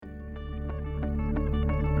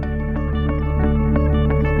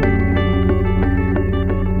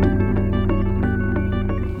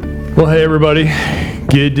Well, hey everybody,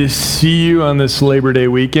 good to see you on this Labor Day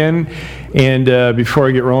weekend. And before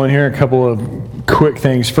I get rolling here, a couple of quick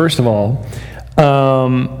things. First of all,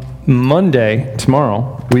 Monday,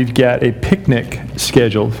 tomorrow, we've got a picnic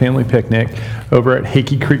scheduled, family picnic, over at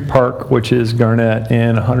Hakey Creek Park, which is Garnett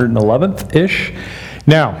and 111th-ish.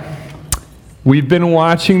 Now, we've been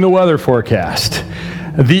watching the weather forecast.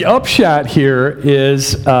 The upshot here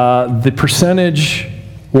is the percentage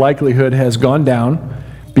likelihood has gone down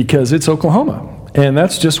because it's Oklahoma, and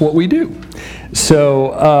that's just what we do.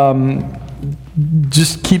 So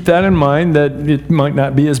just keep that in mind, that it might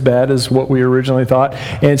not be as bad as what we originally thought.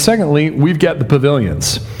 And secondly, we've got the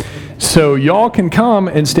pavilions. So y'all can come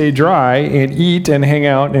and stay dry and eat and hang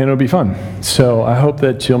out, and it'll be fun. So I hope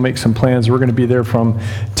that you'll make some plans. We're going to be there from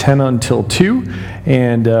 10 until 2,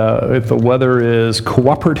 and if the weather is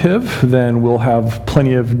cooperative, then we'll have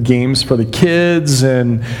plenty of games for the kids.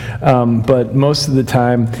 And but most of the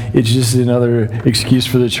time, it's just another excuse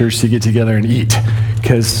for the church to get together and eat,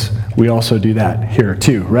 because we also do that here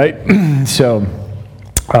too, right? So.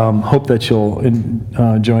 Hope that you'll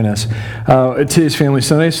join us. Today's Family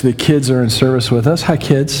Sunday, so the kids are in service with us. Hi,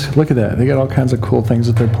 kids. Look at that. They got all kinds of cool things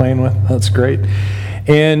that they're playing with. That's great.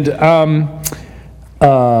 And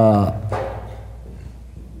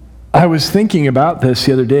I was thinking about this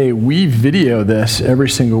the other day. We video this every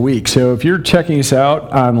single week. So if you're checking us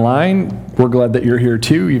out online, we're glad that you're here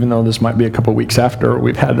too, even though this might be a couple weeks after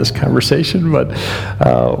we've had this conversation. But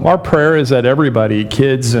our prayer is that everybody,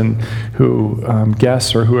 kids and who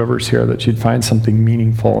guests or whoever's here, that you'd find something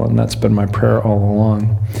meaningful, and that's been my prayer all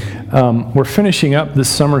along. We're finishing up this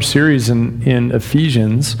summer series in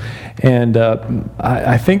Ephesians, and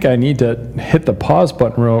I think I need to hit the pause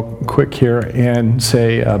button real quick here and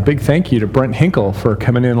say a big thank you to Brent Hinkle for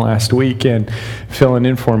coming in last week and filling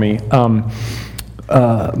in for me.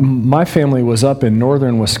 My family was up in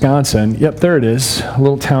northern Wisconsin. Yep, there it is. A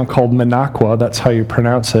little town called Minocqua. That's how you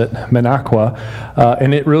pronounce it, Minocqua.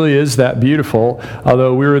 And it really is that beautiful.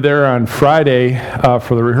 Although we were there on Friday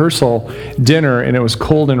for the rehearsal dinner, and it was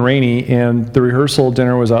cold and rainy, and the rehearsal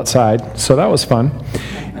dinner was outside. So that was fun.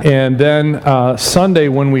 And then Sunday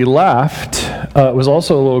when we left, it was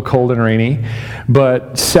also a little cold and rainy.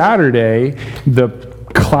 But Saturday, the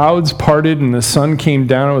clouds parted and the sun came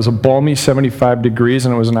down. It was a balmy 75 degrees,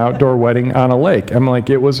 and it was an outdoor wedding on a lake. I'm like,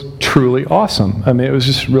 it was truly awesome. I mean, it was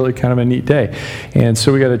just really kind of a neat day. And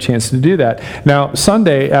so we got a chance to do that. Now,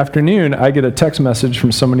 Sunday afternoon, I get a text message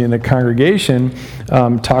from somebody in the congregation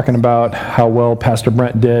talking about how well Pastor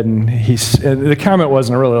Brent did. And the comment was,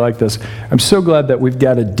 and I really like this, I'm so glad that we've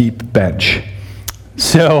got a deep bench.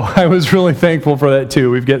 So I was really thankful for that too.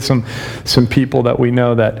 We've got some people that we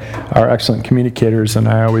know that are excellent communicators, and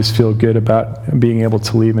I always feel good about being able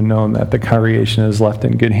to leave and knowing that the congregation is left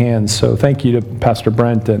in good hands. So thank you to Pastor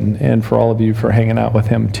Brent and for all of you for hanging out with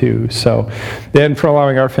him too. So then for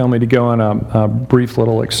allowing our family to go on a brief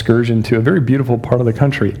little excursion to a very beautiful part of the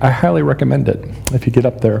country. I highly recommend it if you get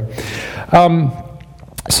up there.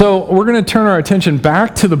 So we're going to turn our attention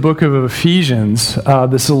back to the book of Ephesians.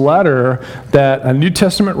 This is a letter that a New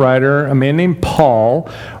Testament writer, a man named Paul,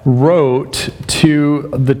 wrote to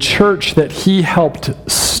the church that he helped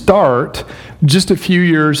start just a few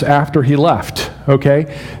years after he left,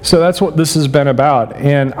 okay? So that's what this has been about.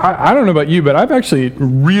 And I don't know about you, but I've actually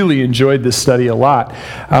really enjoyed this study a lot.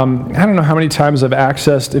 I don't know how many times I've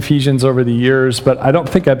accessed Ephesians over the years, but I don't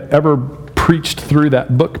think I've ever preached through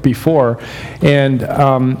that book before. And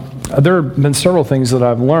there have been several things that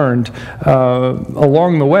I've learned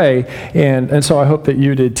along the way, and so I hope that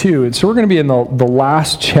you did too. And so we're going to be in the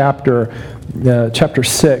last chapter, chapter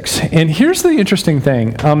 6. And here's the interesting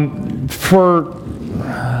thing. For,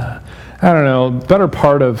 I don't know, better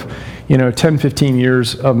part of 10, 15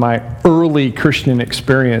 years of my early Christian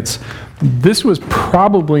experience, this was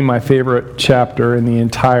probably my favorite chapter in the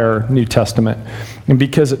entire New Testament. And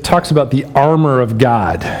because it talks about the armor of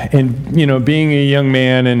God, and being a young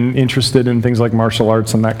man and interested in things like martial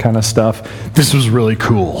arts and that kind of stuff, this was really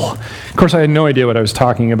cool. Of course, I had no idea what I was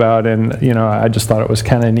talking about, and I just thought it was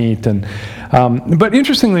kind of neat. And but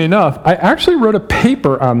interestingly enough, I actually wrote a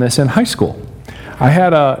paper on this in high school. I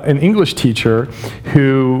had an English teacher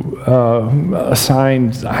who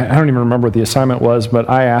assigned, I don't even remember what the assignment was, but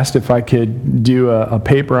I asked if I could do a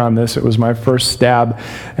paper on this. It was my first stab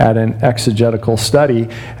at an exegetical study.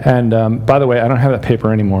 And by the way, I don't have that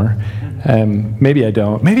paper anymore. Maybe I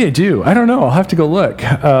don't. Maybe I do. I don't know. I'll have to go look.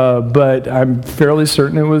 But I'm fairly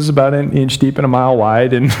certain it was about an inch deep and a mile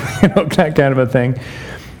wide, and that kind of a thing.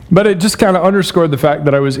 But it just kind of underscored the fact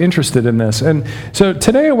that I was interested in this. And so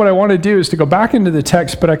today what I want to do is to go back into the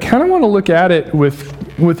text, but I kind of want to look at it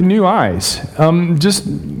with new eyes. Just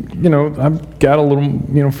I've got a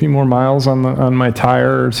little, few more miles on my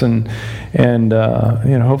tires, and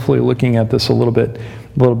hopefully looking at this a little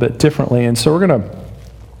bit differently. And so we're going to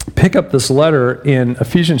pick up this letter in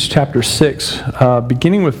Ephesians chapter 6,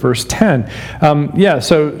 beginning with verse 10.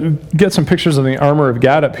 So get some pictures of the armor of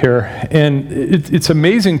God up here. And it's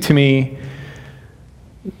amazing to me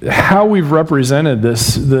how we've represented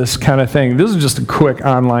this kind of thing. This is just a quick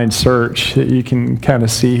online search that you can kind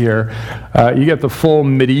of see here. You get the full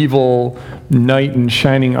medieval knight in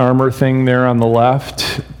shining armor thing there on the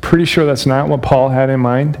left. Pretty sure that's not what Paul had in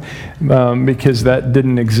mind, because that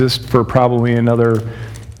didn't exist for probably another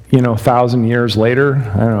 1,000 years later.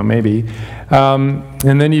 I don't know, maybe.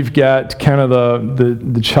 And then you've got kind of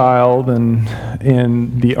the child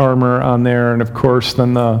and the armor on there, and of course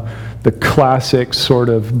then the classic sort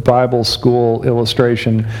of Bible school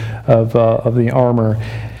illustration of the armor.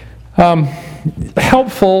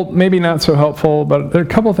 Helpful, maybe not so helpful, but there are a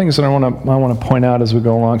couple of things that I want to point out as we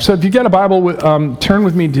go along. So if you've got a Bible, turn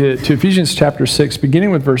with me to Ephesians chapter 6,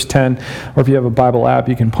 beginning with verse 10, or if you have a Bible app,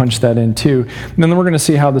 you can punch that in too. And then we're going to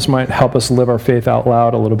see how this might help us live our faith out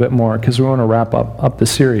loud a little bit more, because we want to wrap up the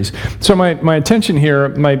series. So my attention here,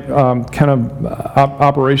 my kind of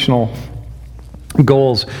operational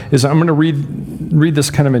goals is I'm going to read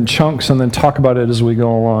this kind of in chunks and then talk about it as we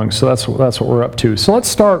go along. So that's what we're up to. So let's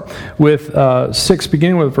start with 6,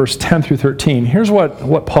 beginning with verse 10 through 13. Here's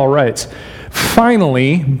what Paul writes.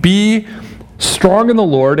 Finally, be strong in the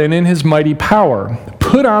Lord and in his mighty power.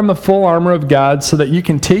 Put on the full armor of God so that you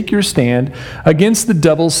can take your stand against the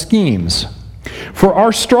devil's schemes. For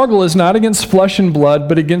our struggle is not against flesh and blood,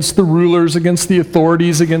 but against the rulers, against the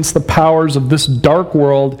authorities, against the powers of this dark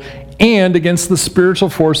world, and against the spiritual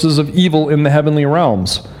forces of evil in the heavenly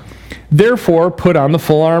realms. Therefore, put on the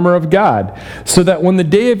full armor of God, so that when the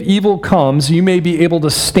day of evil comes, you may be able to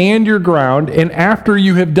stand your ground, and after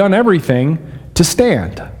you have done everything, to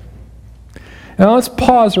stand. Now let's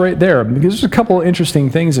pause right there, because there's a couple of interesting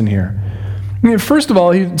things in here. First of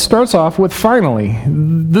all, he starts off with finally.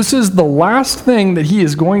 This is the last thing that he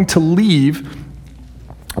is going to leave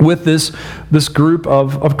with this group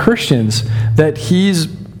of Christians that he's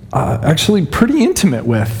actually pretty intimate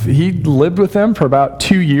with. He lived with them for about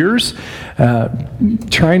 2 years,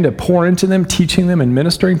 trying to pour into them, teaching them, and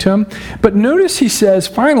ministering to them. But notice he says,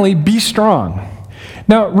 finally, be strong.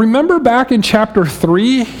 Now, remember back in chapter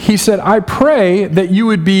 3, he said, I pray that you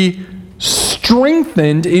would be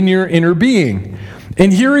strengthened in your inner being.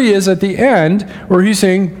 And here he is at the end where he's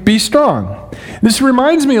saying, be strong. This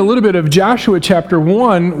reminds me a little bit of Joshua chapter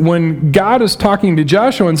 1 when God is talking to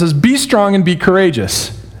Joshua and says, be strong and be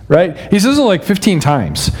courageous. Right? He says it like 15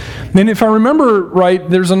 times. And if I remember right,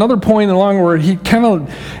 there's another point along where he kind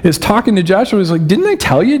of is talking to Joshua. He's like, didn't I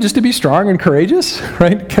tell you just to be strong and courageous?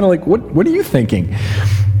 Right? Kind of like, what are you thinking?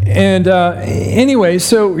 And anyway,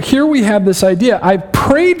 so here we have this idea. I've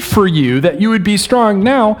prayed for you that you would be strong.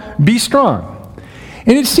 Now, be strong.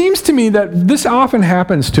 And it seems to me that this often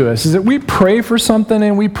happens to us, is that we pray for something,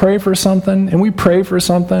 and we pray for something, and we pray for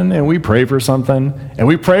something, and we pray for something, and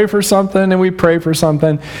we pray for something, and we pray for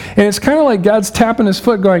something. And it's kind of like God's tapping his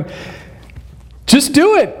foot going, just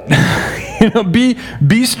do it.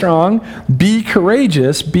 Be strong, be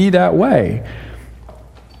courageous, be that way.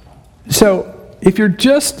 So if you're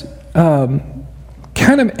just kind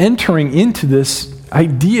of entering into this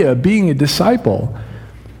idea of being a disciple,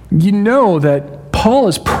 you know that Paul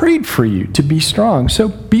has prayed for you to be strong. So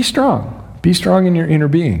be strong. Be strong in your inner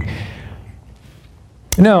being.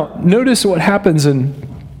 Now, notice what happens in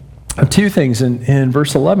two things in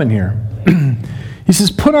verse 11 here. He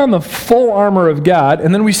says, put on the full armor of God,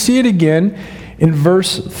 and then we see it again in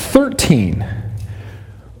verse 13.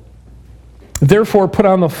 Therefore, put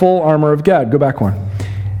on the full armor of God. Go back one.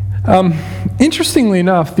 Interestingly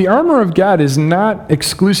enough, the armor of God is not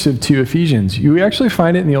exclusive to Ephesians. You actually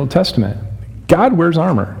find it in the Old Testament. God wears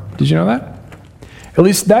armor. Did you know that? At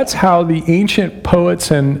least that's how the ancient poets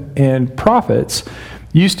and prophets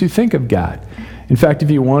used to think of God. In fact, if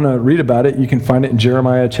you want to read about it, you can find it in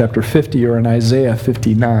Jeremiah chapter 50 or in Isaiah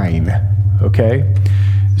 59. Okay?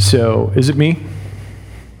 So, is it me?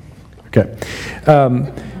 Okay.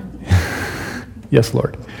 Yes,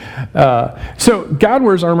 Lord. So God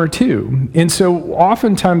wears armor too. And so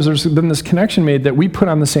oftentimes there's been this connection made that we put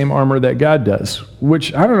on the same armor that God does,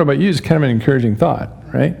 which I don't know about you is kind of an encouraging thought,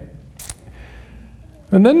 right?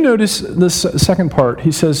 And then notice this second part.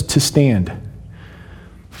 He says to stand.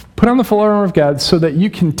 Put on the full armor of God so that you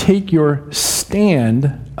can take your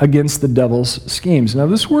stand against the devil's schemes. Now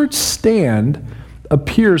this word stand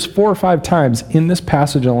appears 4 or 5 times in this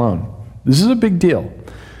passage alone. This is a big deal.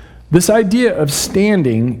 This idea of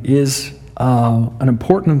standing is an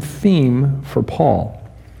important theme for Paul.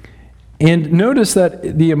 And notice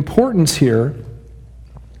that the importance here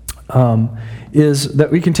is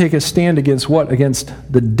that we can take a stand against what? Against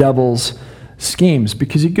the devil's schemes.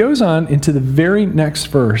 Because he goes on into the very next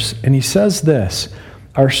verse, and he says this,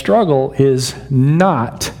 our struggle is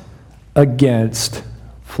not against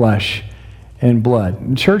flesh and blood.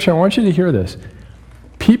 And church, I want you to hear this.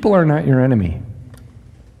 People are not your enemy.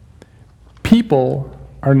 People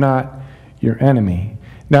are not your enemy.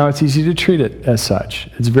 Now, it's easy to treat it as such.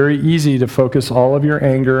 It's very easy to focus all of your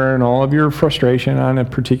anger and all of your frustration on a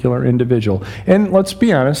particular individual. And let's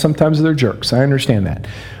be honest, sometimes they're jerks. I understand that.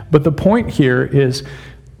 But the point here is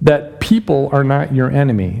that people are not your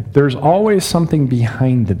enemy. There's always something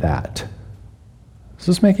behind that. Is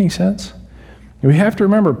this making sense? We have to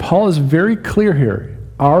remember, Paul is very clear here.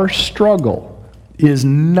 Our struggle is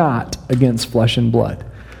not against flesh and blood.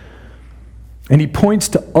 And he points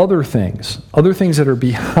to other things that are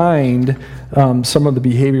behind some of the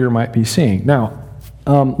behavior you might be seeing. Now,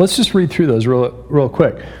 let's just read through those real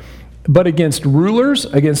quick. But against rulers,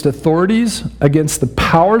 against authorities, against the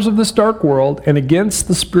powers of this dark world, and against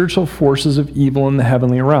the spiritual forces of evil in the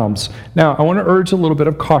heavenly realms. Now, I want to urge a little bit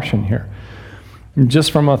of caution here,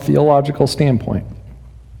 just from a theological standpoint.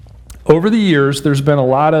 Over the years, there's been a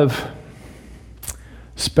lot of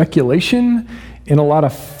speculation and a lot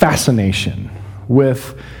of fascination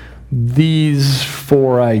with these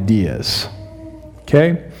four ideas.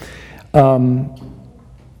 Okay?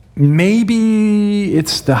 Maybe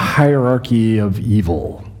it's the hierarchy of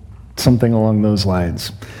evil, something along those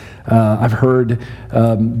lines. I've heard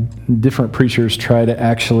different preachers try to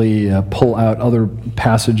actually pull out other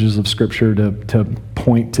passages of Scripture to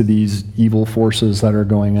point to these evil forces that are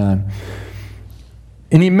going on.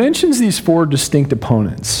 And he mentions these four distinct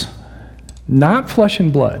opponents, not flesh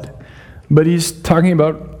and blood, but he's talking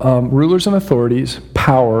about rulers and authorities,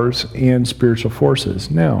 powers, and spiritual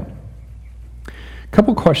forces. Now, a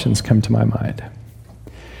couple questions come to my mind.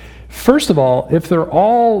 First of all, if they're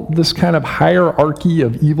all this kind of hierarchy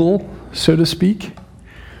of evil, so to speak,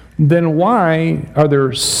 then why are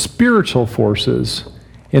there spiritual forces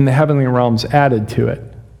in the heavenly realms added to it?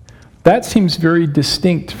 That seems very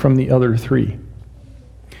distinct from the other three.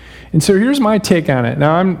 And so here's my take on it.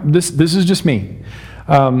 Now, this is just me.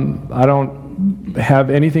 I don't have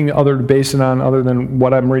anything other to base it on other than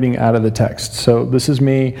what I'm reading out of the text. So this is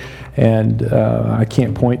me, and I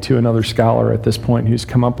can't point to another scholar at this point who's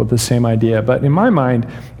come up with the same idea. But in my mind,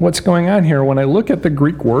 what's going on here, when I look at the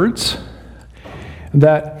Greek words,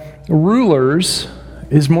 that rulers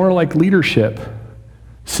is more like leadership,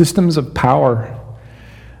 systems of power.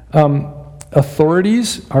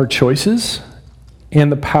 Authorities are choices,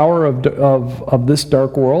 and the power of this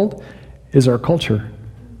dark world is our culture.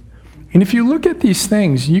 And if you look at these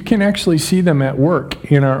things, you can actually see them at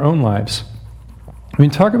work in our own lives. I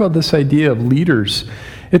mean, talk about this idea of leaders.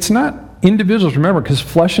 It's not individuals, remember, because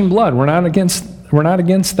flesh and blood, we're not against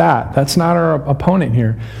that. That's not our opponent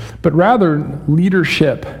here. But rather,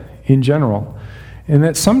 leadership in general. And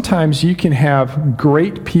that sometimes you can have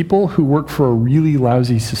great people who work for a really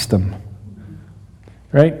lousy system.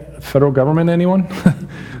 Right? Federal government, anyone?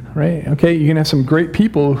 Right? Okay, you can have some great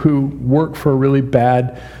people who work for a really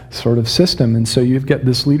bad sort of system, and so you've got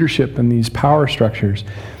this leadership and these power structures.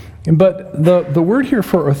 But the word here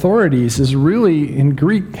for authorities is really, in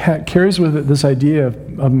Greek, carries with it this idea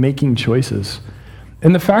of making choices.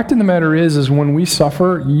 And the fact of the matter is when we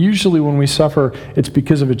suffer, usually when we suffer, it's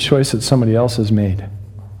because of a choice that somebody else has made.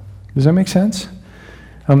 Does that make sense?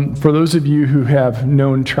 For those of you who have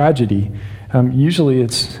known tragedy, usually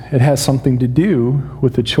it has something to do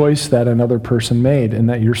with the choice that another person made and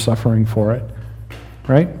that you're suffering for it,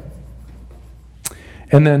 right?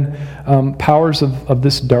 And then powers of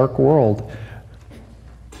this dark world.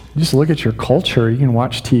 Just look at your culture. You can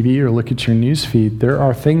watch TV or look at your news feed. There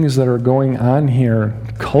are things that are going on here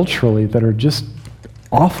culturally that are just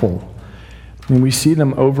awful. And we see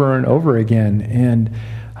them over and over again. And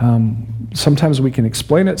sometimes we can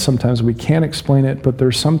explain it, sometimes we can't explain it, but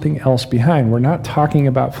there's something else behind. We're not talking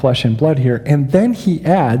about flesh and blood here. And then he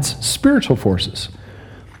adds spiritual forces.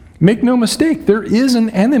 Make no mistake, there is an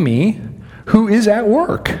enemy who is at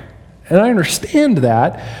work. And I understand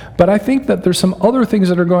that, but I think that there's some other things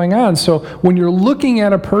that are going on. So when you're looking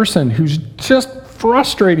at a person who's just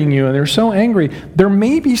frustrating you and they're so angry, there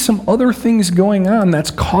may be some other things going on that's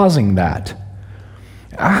causing that.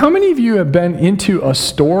 How many of you have been into a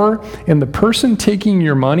store and the person taking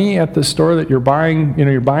your money at the store that you're buying,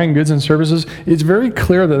 you're buying goods and services, it's very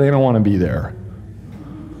clear that they don't want to be there,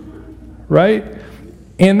 right?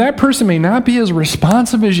 And that person may not be as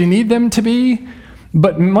responsive as you need them to be,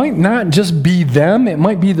 But it might not just be them, it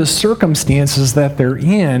might be the circumstances that they're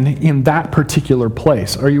in that particular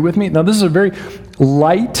place. Are you with me? Now, this is a very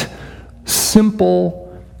light,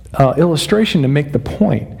 simple illustration to make the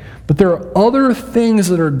point. But there are other things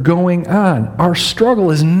that are going on. Our struggle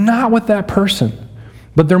is not with that person,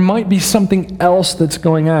 but there might be something else that's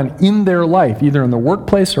going on in their life, either in the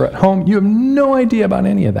workplace or at home. You have no idea about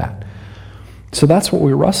any of that. So that's what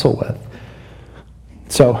we wrestle with.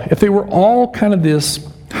 So if they were all kind of this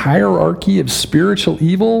hierarchy of spiritual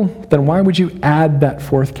evil, then why would you add that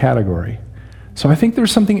fourth category? So I think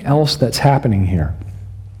there's something else that's happening here.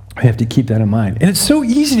 We have to keep that in mind. And it's so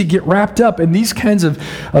easy to get wrapped up in these kinds of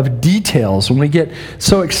details when we get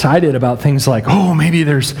so excited about things like, oh, maybe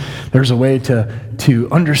there's a way to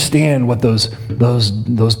understand what those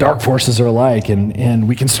dark forces are like, and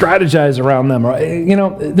we can strategize around them. You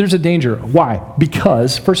know, there's a danger. Why?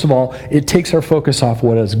 Because, first of all, it takes our focus off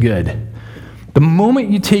what is good. The moment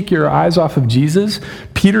you take your eyes off of Jesus,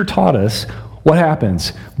 Peter taught us, what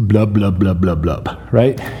happens? Blub, blub, blub, blub, blub,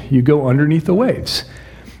 right? You go underneath the waves.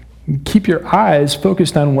 Keep your eyes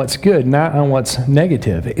focused on what's good, not on what's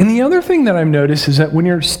negative. And the other thing that I've noticed is that when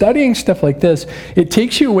you're studying stuff like this, it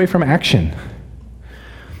takes you away from action.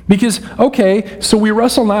 Because, okay, so we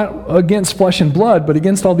wrestle not against flesh and blood, but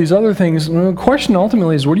against all these other things. Well, the question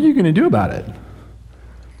ultimately is, what are you going to do about it?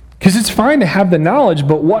 Because it's fine to have the knowledge,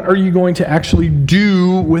 but what are you going to actually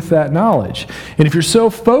do with that knowledge? And if you're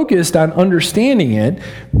so focused on understanding it,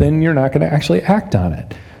 then you're not going to actually act on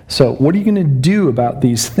it. So what are you going to do about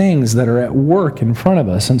these things that are at work in front of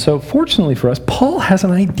us? And so fortunately for us, Paul has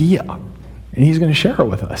an idea, and he's going to share it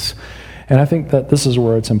with us. And I think that this is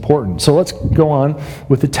where it's important. So let's go on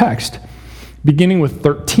with the text, beginning with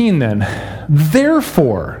 13 then.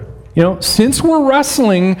 Therefore, since we're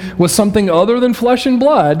wrestling with something other than flesh and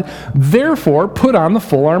blood, therefore put on the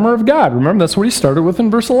full armor of God. Remember, that's what he started with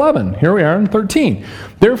in verse 11. Here we are in 13.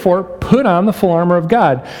 Therefore, put on the full armor of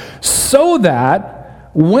God, so that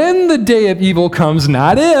when the day of evil comes,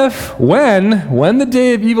 not if, when the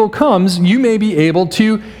day of evil comes, you may be able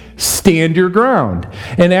to stand your ground.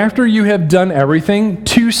 And after you have done everything,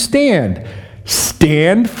 to stand.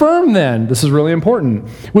 Stand firm then. This is really important.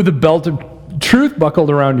 With the belt of truth buckled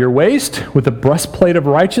around your waist, with the breastplate of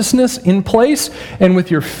righteousness in place, and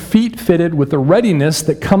with your feet fitted with the readiness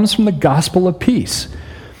that comes from the gospel of peace.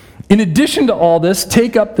 In addition to all this,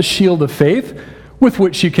 take up the shield of faith, with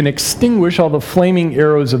which you can extinguish all the flaming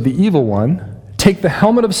arrows of the evil one. Take the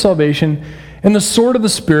helmet of salvation and the sword of the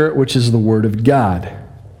Spirit, which is the word of God.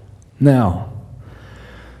 Now,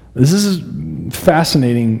 this is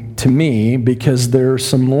fascinating to me because there's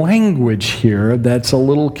some language here that's a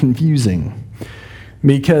little confusing.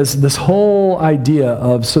 Because this whole idea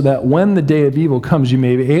of so that when the day of evil comes, you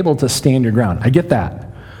may be able to stand your ground. I get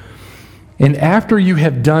that. And after you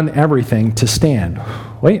have done everything, to stand.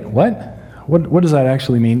 Wait, what? What does that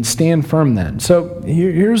actually mean? Stand firm then. So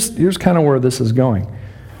here's kind of where this is going.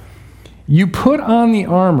 You put on the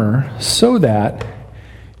armor so that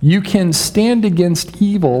you can stand against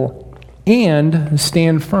evil and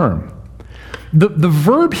stand firm. The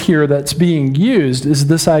verb here that's being used is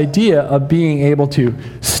this idea of being able to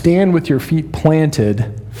stand with your feet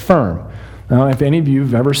planted firm. Now, if any of you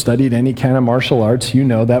have ever studied any kind of martial arts, you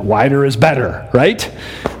know that wider is better, right?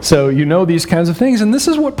 So you know these kinds of things, and this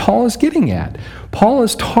is what Paul is getting at. Paul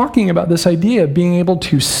is talking about this idea of being able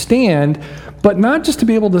to stand, but not just to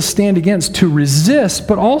be able to stand against, to resist,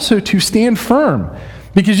 but also to stand firm.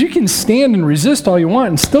 Because you can stand and resist all you want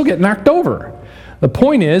and still get knocked over. The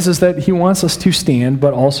point is that he wants us to stand,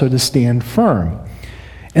 but also to stand firm.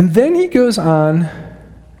 And then he goes on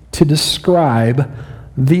to describe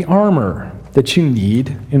the armor that you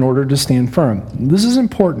need in order to stand firm. This is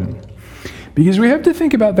important because we have to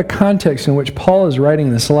think about the context in which Paul is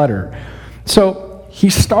writing this letter. So he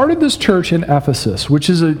started this church in Ephesus, which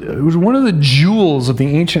was one of the jewels of the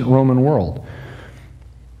ancient Roman world.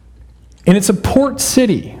 And it's a port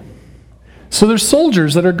city. So there's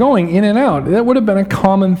soldiers that are going in and out. That would have been a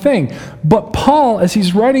common thing. But Paul, as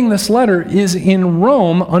he's writing this letter, is in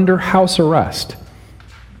Rome under house arrest.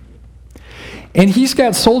 And he's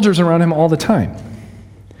got soldiers around him all the time.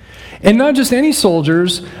 And not just any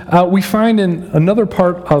soldiers. We find in another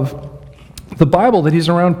part of the Bible that he's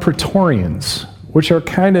around praetorians, which are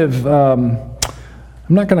kind of, I'm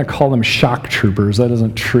not going to call them shock troopers. That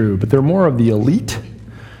isn't true. But they're more of the elite,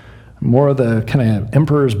 more of the kind of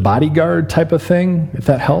emperor's bodyguard type of thing, if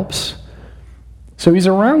that helps. So he's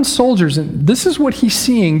around soldiers, and this is what he's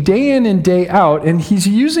seeing day in and day out, and he's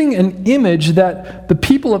using an image that the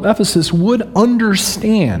people of Ephesus would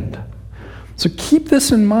understand. So keep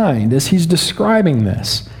this in mind as he's describing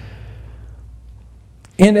this.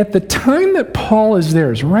 And at the time that Paul is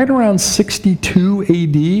there, it's right around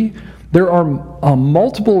 62 AD, there are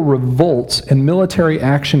multiple revolts and military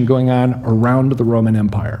action going on around the Roman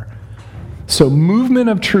Empire. So movement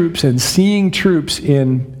of troops and seeing troops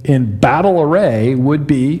in battle array would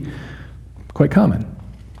be quite common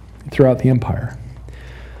throughout the empire.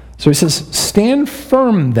 So he says, stand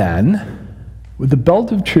firm then, with the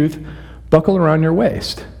belt of truth buckled around your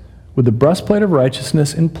waist, with the breastplate of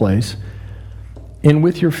righteousness in place, and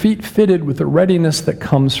with your feet fitted with the readiness that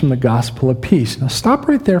comes from the gospel of peace. Now stop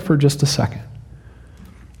right there for just a second.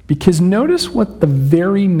 Because notice what the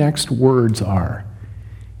very next words are.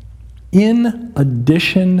 In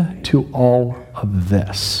addition to all of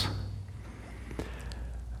this.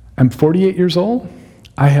 I'm 48 years old.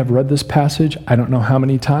 I have read this passage I don't know how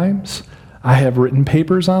many times. I have written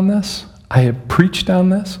papers on this. I have preached on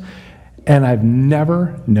this. And I've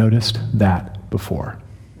never noticed that before.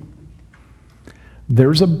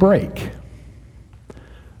 There's a break.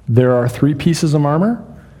 There are 3 pieces of armor,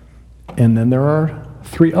 and then there are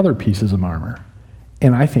 3 other pieces of armor.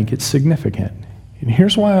 And I think it's significant. And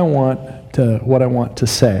here's why what I want to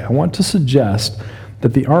say. I want to suggest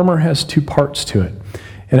that the armor has 2 parts to it.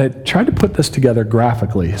 And I tried to put this together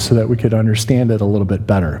graphically so that we could understand it a little bit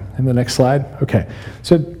better. And the next slide. Okay.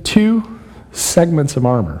 So 2 segments of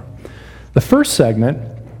armor. The first segment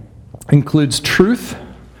includes truth,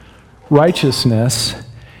 righteousness,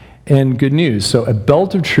 and good news. So a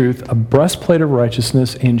belt of truth, a breastplate of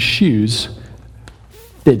righteousness, and shoes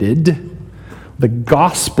fitted. The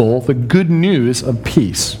gospel, the good news of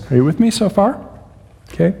peace. Are you with me so far?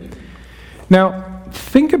 Okay. Now,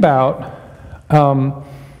 think about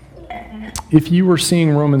if you were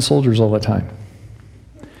seeing Roman soldiers all the time.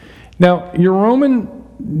 Now, your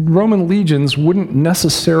Roman legions wouldn't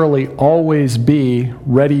necessarily always be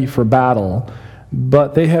ready for battle,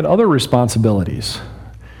 but they had other responsibilities.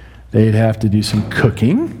 They'd have to do some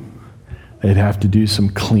cooking. They'd have to do some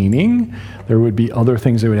cleaning. There would be other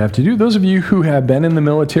things they would have to do. Those of you who have been in the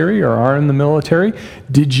military or are in the military,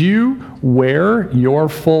 did you wear your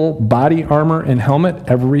full body armor and helmet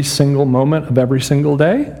every single moment of every single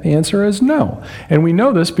day? The answer is no. And we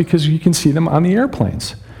know this because you can see them on the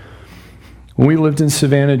airplanes. When we lived in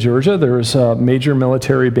Savannah, Georgia, there was a major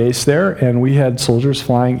military base there, and we had soldiers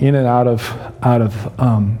flying in and out of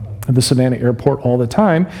the Savannah airport all the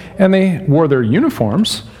time, and they wore their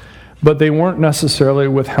uniforms, but they weren't necessarily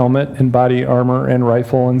with helmet and body armor and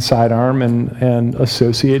rifle and sidearm and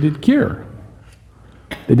associated gear.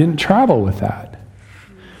 They didn't travel with that.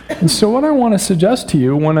 And so what I want to suggest to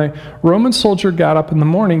you, when a Roman soldier got up in the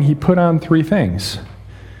morning, he put on 3 things.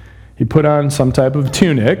 He put on some type of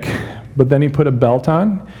tunic, but then he put a belt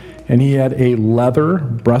on, and he had a leather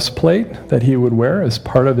breastplate that he would wear as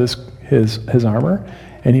part of his armor,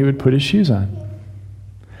 and he would put his shoes on.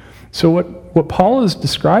 So what Paul is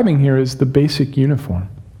describing here is the basic uniform.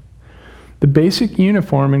 The basic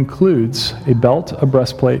uniform includes a belt, a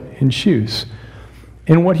breastplate, and shoes.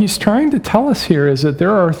 And what he's trying to tell us here is that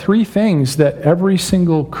there are 3 things that every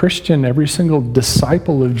single Christian, every single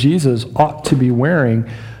disciple of Jesus ought to be wearing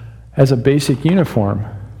as a basic uniform.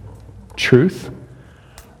 Truth,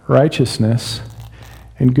 righteousness,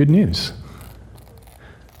 and good news.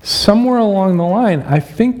 Somewhere along the line, I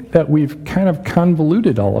think that we've kind of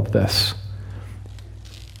convoluted all of this.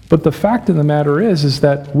 But the fact of the matter is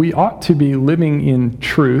that we ought to be living in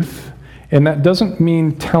truth, and that doesn't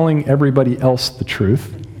mean telling everybody else the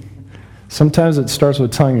truth. Sometimes it starts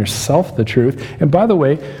with telling yourself the truth. And by the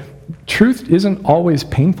way, truth isn't always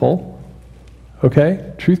painful,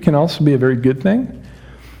 okay? Truth can also be a very good thing.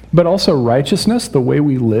 But also righteousness, the way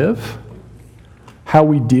we live, how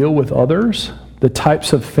we deal with others, the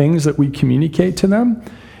types of things that we communicate to them.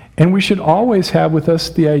 And we should always have with us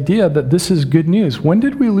the idea that this is good news. When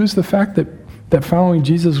did we lose the fact that following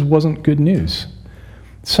Jesus wasn't good news?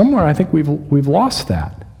 Somewhere I think we've lost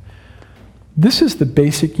that. This is the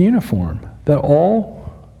basic uniform that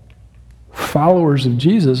all followers of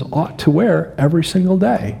Jesus ought to wear every single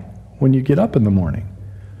day when you get up in the morning.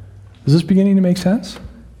 Is this beginning to make sense?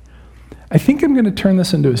 I think I'm going to turn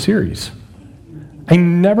this into a series. I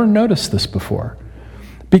never noticed this before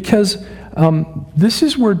because this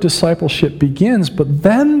is where discipleship begins, but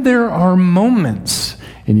then there are moments,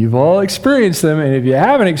 and you've all experienced them, and if you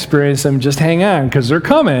haven't experienced them, just hang on because they're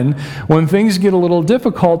coming, when things get a little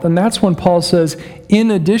difficult, and that's when Paul says,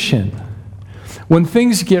 in addition. When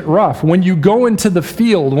things get rough, when you go into the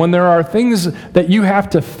field, when there are things that you have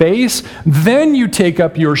to face, then you take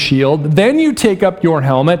up your shield, then you take up your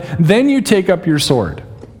helmet, then you take up your sword.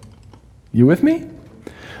 You with me?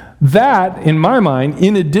 That, in my mind,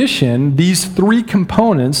 in addition, these 3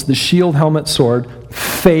 components, the shield, helmet, sword,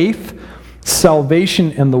 faith,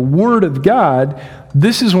 salvation, and the Word of God,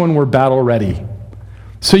 this is when we're battle ready.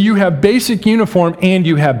 So you have basic uniform and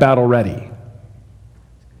you have battle ready.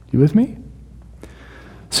 You with me?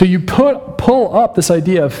 So you pull up this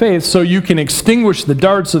idea of faith so you can extinguish the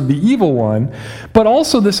darts of the evil one, but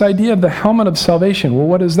also this idea of the helmet of salvation. Well,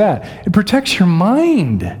 what is that? It protects your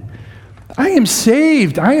mind. I am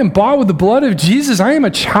saved. I am bought with the blood of Jesus. I am a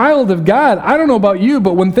child of God. I don't know about you,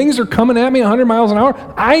 but when things are coming at me 100 miles an hour,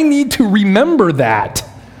 I need to remember that.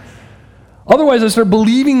 Otherwise, I start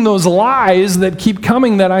believing those lies that keep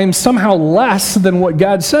coming that I am somehow less than what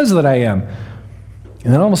God says that I am.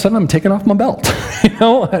 And then all of a sudden, I'm taking off my belt,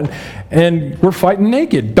 and we're fighting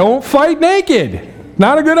naked. Don't fight naked.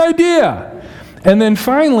 Not a good idea. And then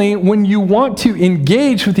finally, when you want to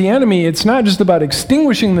engage with the enemy, it's not just about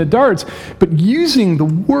extinguishing the darts, but using the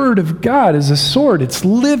Word of God as a sword. It's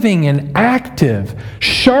living and active,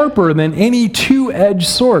 sharper than any two-edged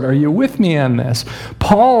sword. Are you with me on this?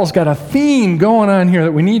 Paul's got a theme going on here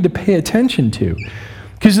that we need to pay attention to.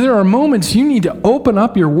 Because there are moments you need to open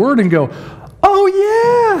up your Word and go, oh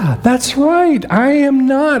yeah, that's right. I am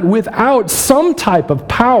not without some type of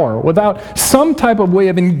power, without some type of way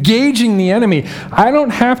of engaging the enemy. I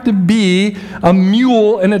don't have to be a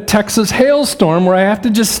mule in a Texas hailstorm where I have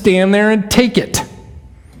to just stand there and take it.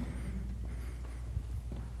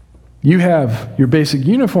 You have your basic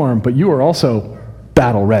uniform, but you are also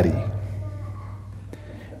battle ready.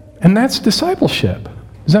 And that's discipleship.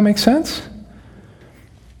 Does that make sense?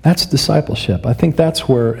 That's discipleship. I think that's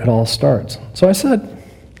where it all starts. So I said,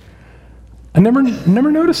 I never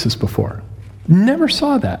noticed this before. Never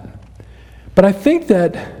saw that. But I think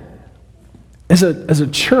that as a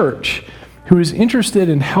church who is interested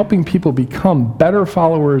in helping people become better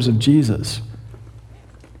followers of Jesus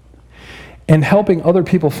and helping other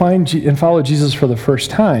people find and follow Jesus for the first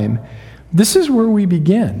time, this is where we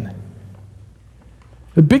begin.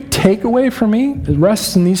 The big takeaway for me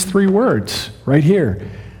rests in these three words right here.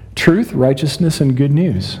 Truth, righteousness, and good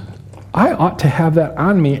news. I ought to have that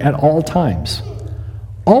on me at all times.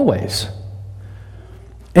 Always.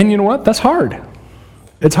 And you know what? That's hard.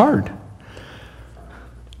 It's hard.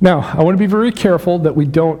 Now, I want to be very careful that we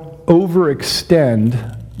don't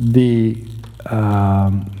overextend the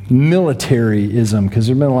militaryism, because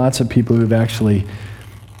there have been lots of people who've actually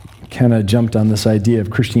kind of jumped on this idea of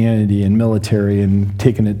Christianity and military and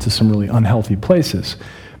taken it to some really unhealthy places.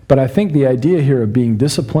 But I think the idea here of being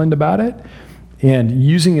disciplined about it and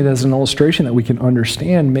using it as an illustration that we can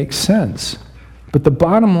understand makes sense. But the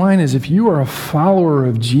bottom line is, if you are a follower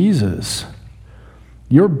of Jesus,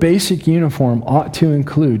 your basic uniform ought to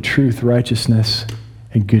include truth, righteousness,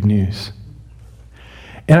 and good news.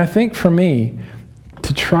 And I think for me,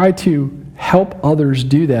 to try to help others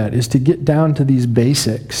do that is to get down to these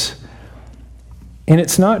basics. And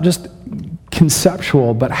it's not just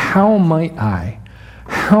conceptual, but how might I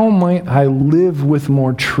live with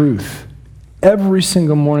more truth every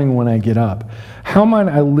single morning when I get up? How might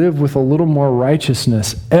I live with a little more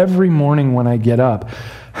righteousness every morning when I get up?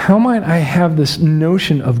 How might I have this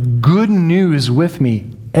notion of good news with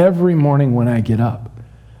me every morning when I get up?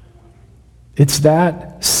 It's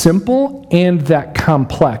that simple and that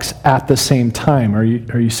complex at the same time. Are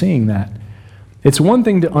you seeing that? It's one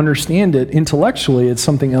thing to understand it intellectually, it's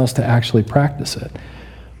something else to actually practice it.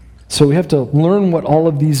 So we have to learn what all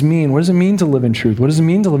of these mean. What does it mean to live in truth? What does it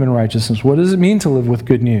mean to live in righteousness? What does it mean to live with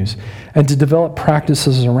good news? And to develop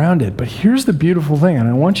practices around it. But here's the beautiful thing, and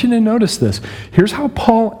I want you to notice this. Here's how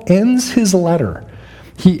Paul ends his letter.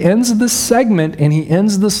 He ends this segment and he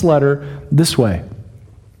ends this letter this way.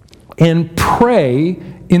 And pray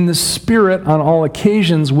in the Spirit on all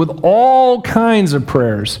occasions with all kinds of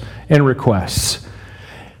prayers and requests.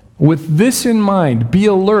 With this in mind, be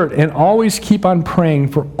alert and always keep on praying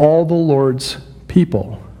for all the Lord's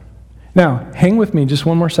people. Now, hang with me just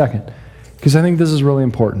one more second, because I think this is really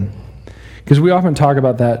important. Because we often talk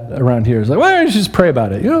about that around here. It's like, why don't you just pray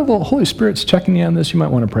about it? The Holy Spirit's checking you on this. You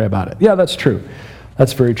might want to pray about it. Yeah, that's true.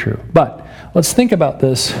 That's very true. But let's think about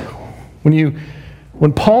this.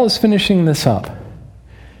 When Paul is finishing this up,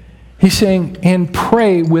 he's saying, and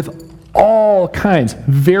pray with all kinds,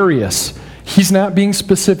 various. He's not being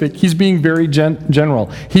specific. He's being very general.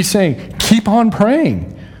 He's saying, keep on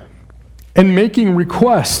praying and making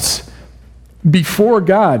requests before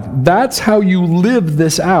God. That's how you live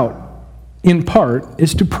this out, in part,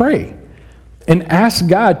 is to pray and ask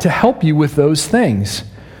God to help you with those things.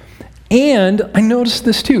 And I noticed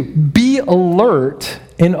this too. Be alert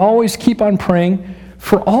and always keep on praying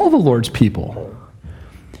for all the Lord's people.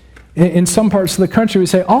 In some parts of the country, we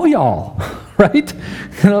say, all y'all, right?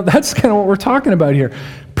 That's kind of what we're talking about here.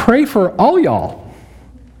 Pray for all y'all.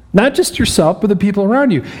 Not just yourself, but the people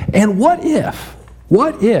around you. And what if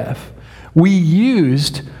we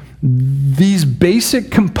used these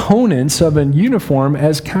basic components of a uniform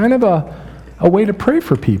as kind of a way to pray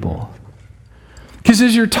for people? Because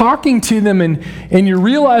as you're talking to them and you're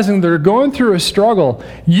realizing they're going through a struggle,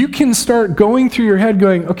 you can start going through your head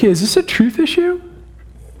going, okay, is this a truth issue?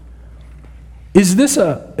 Is this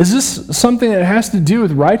something that has to do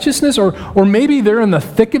with righteousness? Or maybe they're in the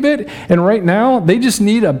thick of it, and right now they just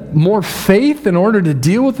need more faith in order to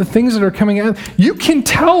deal with the things that are coming out. You can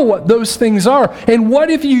tell what those things are. And what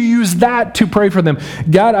if you use that to pray for them?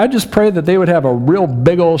 God, I just pray that they would have a real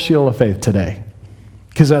big old shield of faith today,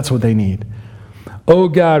 because that's what they need. Oh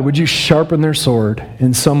God, would you sharpen their sword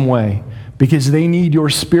in some way? Because they need your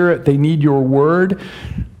Spirit, they need your word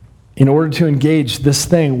in order to engage this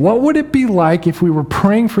thing. What would it be like if we were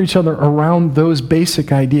praying for each other around those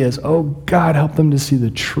basic ideas? Oh God, help them to see the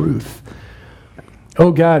truth.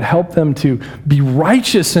 Oh God, help them to be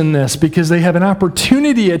righteous in this, because they have an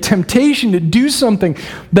opportunity, a temptation to do something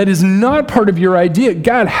that is not part of your idea.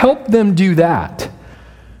 God, help them do that.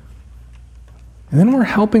 And then we're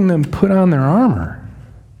helping them put on their armor.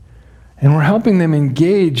 And we're helping them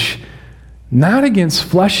engage not against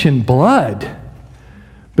flesh and blood,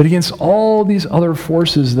 but against all these other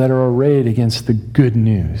forces that are arrayed against the good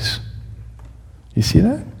news. You see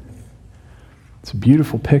that? It's a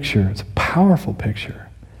beautiful picture. It's a powerful picture.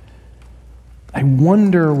 I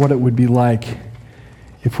wonder what it would be like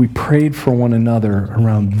if we prayed for one another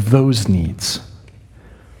around those needs.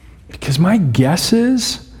 Because my guess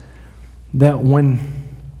is that when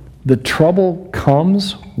the trouble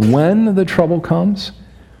comes,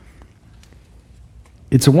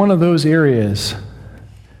 it's one of those areas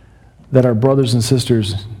that our brothers and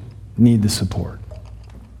sisters need the support.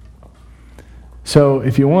 So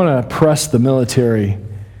if you want to press the military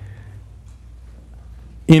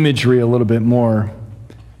imagery a little bit more,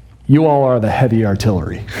 you all are the heavy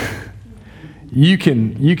artillery. You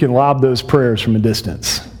can lob those prayers from a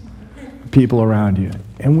distance, people around you.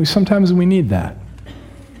 And sometimes we need that.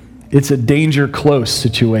 It's a danger close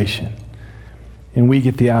situation. And we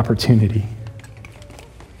get the opportunity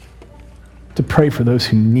to pray for those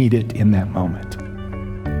who need it in that moment.